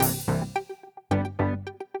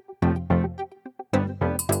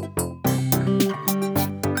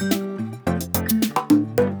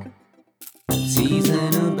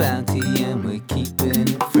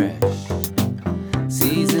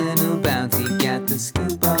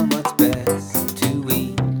scoop on what's best to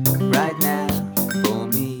eat right now for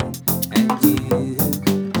me and you.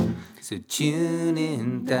 So tune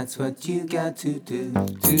in, that's what you got to do.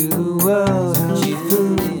 To the world of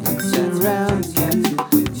food surrounds you.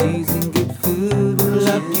 Cheese and good food will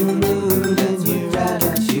up your mood and your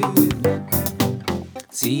attitude.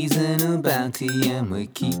 Seasonal bounty and we're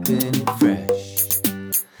keeping it fresh.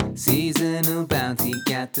 Seasonal bounty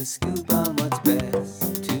got the scoop on what's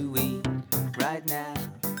best to eat right now.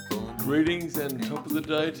 Greetings and top of the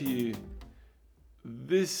day to you.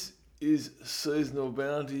 This is Seasonal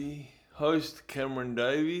Bounty, host Cameron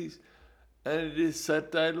Davies, and it is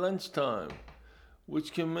Saturday lunchtime,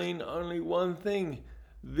 which can mean only one thing.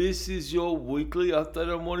 This is your weekly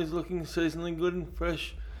update on what is looking seasonally good and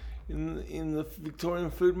fresh in the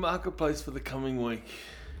Victorian food marketplace for the coming week.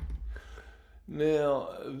 Now,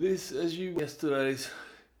 this, as you yesterday's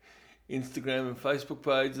Instagram and Facebook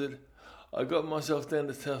page, that I got myself down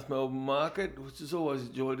to South Melbourne Market, which is always a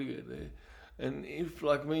joy to get there. And if,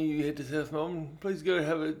 like me, you head to South Melbourne, please go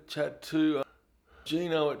have a chat to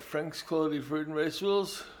Gino at Frank's Quality Fruit and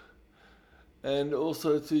Vegetables, and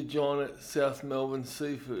also to John at South Melbourne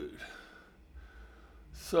Seafood.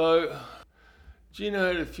 So, Gino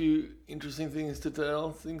had a few interesting things to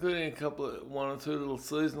tell, including one or two little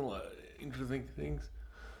seasonal interesting things.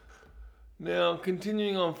 Now,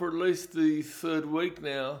 continuing on for at least the third week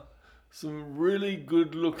now, some really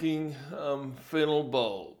good looking fennel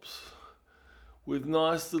bulbs with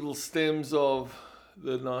nice little stems of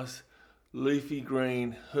the nice leafy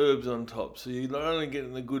green herbs on top. So you're not only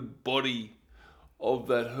getting the good body of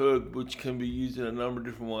that herb, which can be used in a number of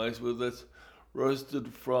different ways, whether that's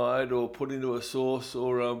roasted, fried, or put into a sauce,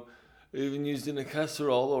 or even used in a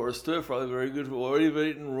casserole or a stir fry, very good, or even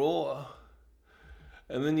eaten raw.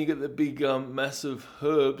 And then you get the big massive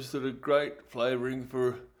herbs that are great flavouring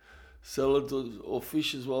for salads or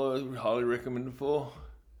fish as well. I would highly recommend them for.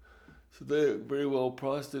 So they're very well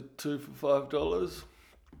priced at 2 for $5.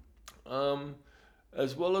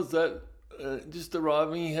 As well as that, just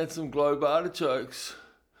arriving, he had some globe artichokes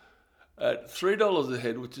at $3 a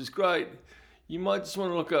head, which is great. You might just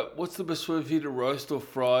want to look up what's the best way for you to roast or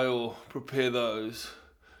fry or prepare those,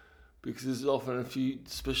 because there's often a few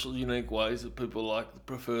special unique ways that people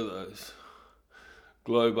prefer those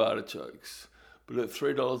globe artichokes. But at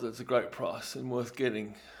 $3, that's a great price and worth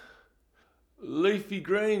getting. Leafy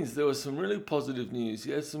greens, there was some really positive news.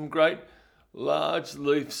 You had some great large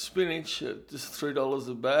leaf spinach at just $3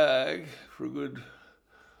 a bag for a good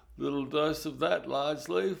little dose of that large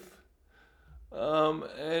leaf.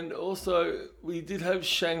 And also, we did have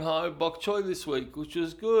Shanghai bok choy this week, which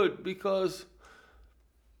was good because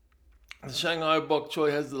the Shanghai bok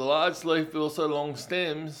choy has the large leaf but also long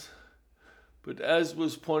stems. But as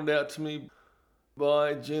was pointed out to me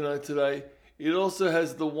by Gino today, it also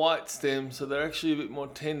has the white stems, so they're actually a bit more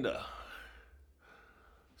tender.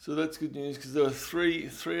 So that's good news, because there were three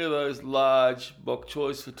of those large bok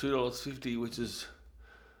choys for $2.50, which is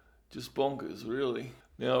just bonkers, really.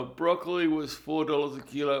 Now, broccoli was $4 a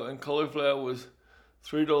kilo and cauliflower was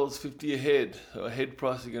 $3.50 a head. So a head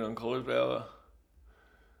price again on cauliflower.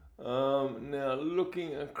 Now,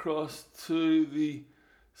 looking across to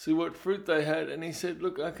see what fruit they had, and he said,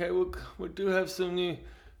 look, okay, we do have some new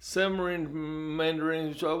Samarin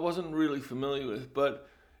mandarins, which I wasn't really familiar with, but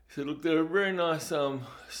he said, look, they're a very nice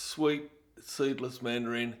sweet seedless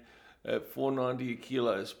mandarin at $4.90 a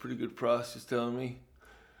kilo. It's a pretty good price, he's telling me.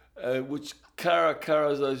 Which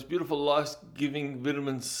Cara's those beautiful life-giving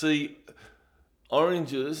vitamin C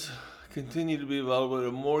oranges continue to be available at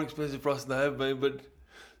a more expensive price than they have been, but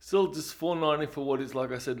still just $4.90 for what is,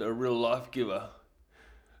 like I said, a real life giver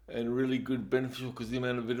and really good, beneficial because the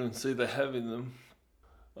amount of vitamin C they have in them.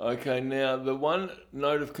 Okay, now the one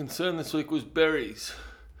note of concern this week was berries,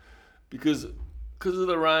 because of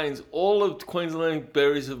the rains, all of Queensland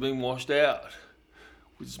berries have been washed out,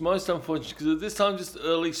 which is most unfortunate because at this time, just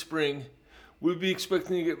early spring, we'd be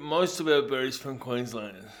expecting to get most of our berries from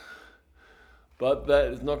Queensland. But that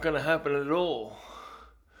is not going to happen at all.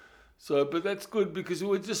 So, but that's good because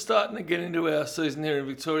we're just starting to get into our season here in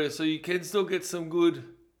Victoria, so you can still get some good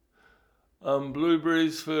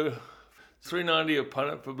blueberries for $3.90 a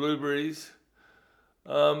punnet for blueberries.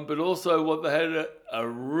 But also what they had are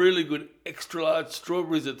really good extra large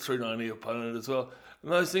strawberries at $3.90 a punnet as well.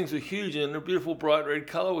 And those things were huge and a beautiful bright red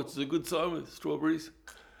colour, which is a good sign with strawberries.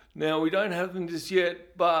 Now, we don't have them just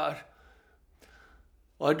yet, but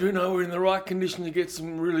I do know we're in the right condition to get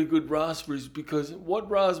some really good raspberries, because what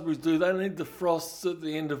raspberries do, they need the frosts at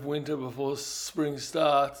the end of winter before spring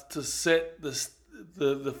starts to set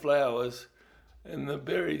the flowers and the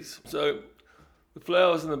berries. So The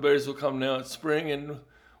flowers and the berries will come now. It's spring, and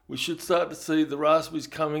we should start to see the raspberries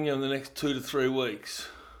coming in the next 2 to 3 weeks.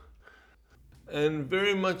 And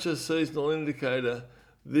very much a seasonal indicator,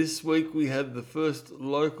 this week we had the first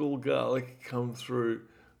local garlic come through.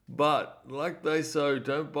 But, like they say,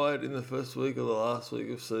 don't buy it in the first week or the last week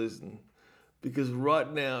of season, because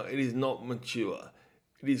right now it is not mature.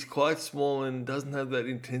 It is quite small and doesn't have that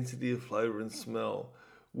intensity of flavour and smell,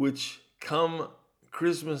 which come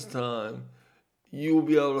Christmas time, you will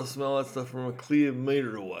be able to smell that stuff from a clear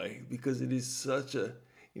metre away, because it is such a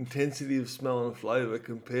intensity of smell and flavour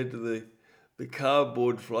compared to the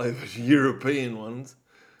cardboard flavoured European ones,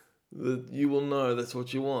 that you will know that's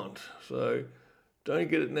what you want. So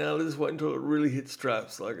don't get it now, let's wait until it really hits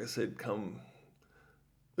straps, like I said, come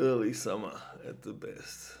early summer at the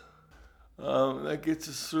best. That gets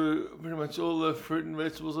us through pretty much all the fruit and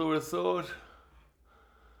vegetables I would have thought.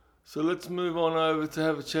 So let's move on over to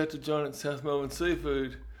have a chat to John at South Melbourne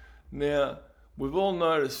Seafood. Now, we've all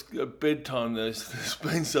noticed at bedtime there's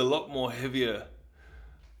been a lot more heavier,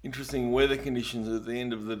 interesting weather conditions at the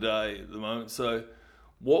end of the day at the moment. So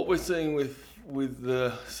what we're seeing with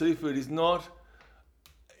the seafood is not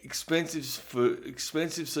expensive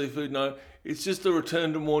seafood, no, it's just a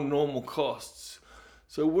return to more normal costs.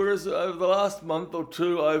 So whereas over the last month or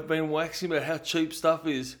two I've been waxing about how cheap stuff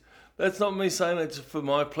is, that's not me saying that for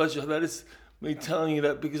my pleasure, that is me telling you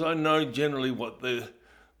that because I know generally what the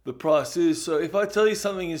price is. So if I tell you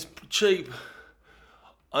something is cheap,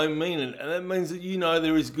 I mean it, and that means that you know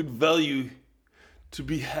there is good value to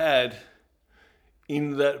be had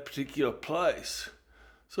in that particular place.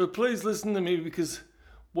 So please listen to me, because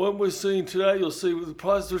what we're seeing today, you'll see with the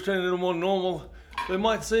prices returning to more normal, they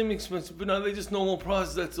might seem expensive, but no, they're just normal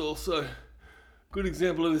prices, that's all. So good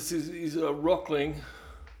example of this is a Rockling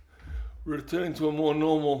returning to a more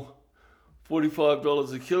normal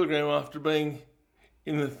 $45 a kilogram after being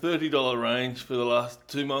in the $30 range for the last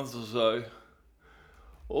 2 months or so.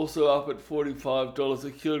 Also up at $45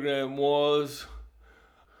 a kilogram was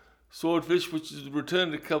swordfish, which has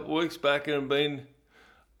returned a couple of weeks back and been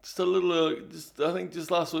just a little, I think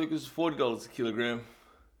just last week it was $40 a kilogram.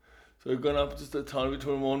 So we've gone up just a tiny bit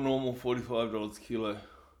to a more normal $45 a kilo.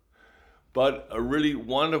 But a really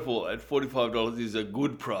wonderful, at $45 is a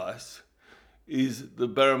good price, is the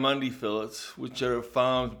barramundi fillets, which are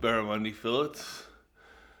farmed barramundi fillets,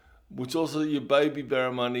 which also your baby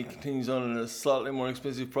barramundi continues on at a slightly more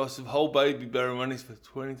expensive price of whole baby barramundis for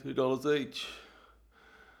 $22 each.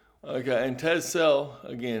 Okay, and Tassel,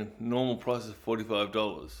 again, normal price of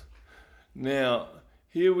 $45. Now,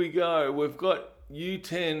 here we go. We've got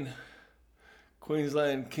U10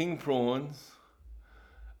 Queensland king prawns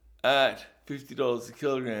at $50 a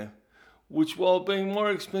kilogram, which, while being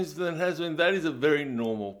more expensive than it has been, that is a very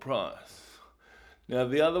normal price. Now,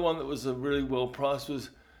 the other one that was a really well priced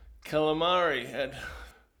was calamari at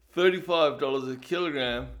 $35 a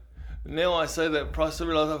kilogram. Now I say that price, I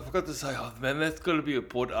realise I forgot to say, oh man, that's got to be a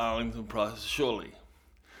Port Arlington price, surely.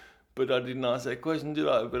 But I didn't ask that question, did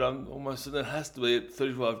I? But I'm almost certain it has to be at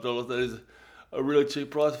 $35. That is a really cheap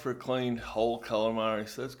price for a cleaned whole calamari.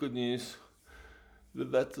 So that's good news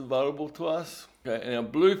that that's available to us. Okay, and our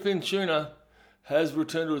bluefin tuna has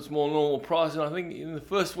returned to its more normal price. And I think in the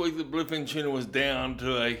first week that bluefin tuna was down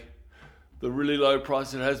to the really low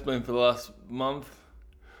price it has been for the last month,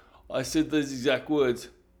 I said these exact words.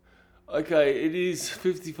 Okay, it is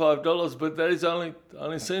 $55, but that is only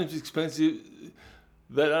seems expensive.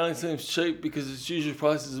 That only seems cheap because its usual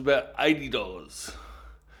price is about $80.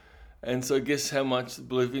 And so guess how much the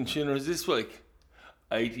bluefin tuna is this week?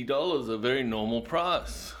 $80, a very normal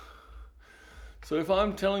price. So if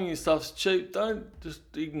I'm telling you stuff's cheap, don't just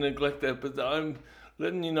neglect that, but I'm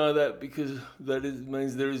letting you know that because that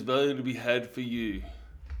means there is value to be had for you.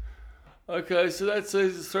 Okay, so that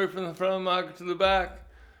sees us through from the front of the market to the back.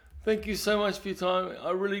 Thank you so much for your time.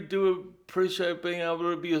 I really do appreciate being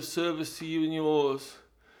able to be of service to you and yours,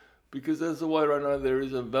 because that's the way I know there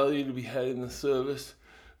is a value to be had in the service,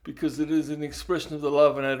 because it is an expression of the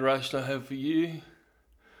love and adoration I have for you.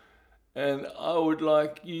 And I would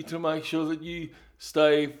like you to make sure that you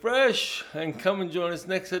stay fresh and come and join us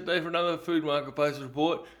next Saturday for another Food Marketplace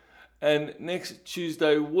Report. And next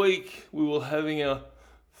Tuesday week, we will having our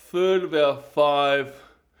third of our 5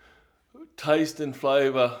 taste and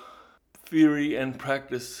flavour theory and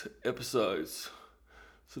practice episodes.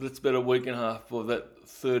 So that's about a week and a half before that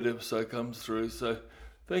third episode comes through. So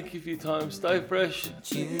thank you for your time. Stay fresh.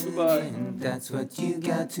 Goodbye. That's what you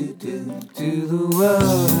got to do. To the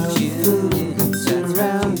world, you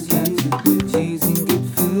surrounds you. Choosing good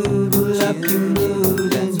food will up your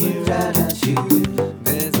mood and your attitude.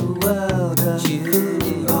 There's a world of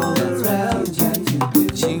you all around you.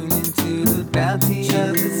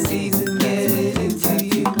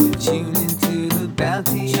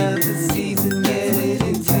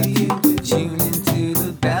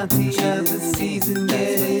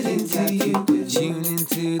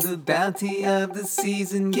 to the bounty of the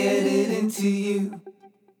season, get it into you.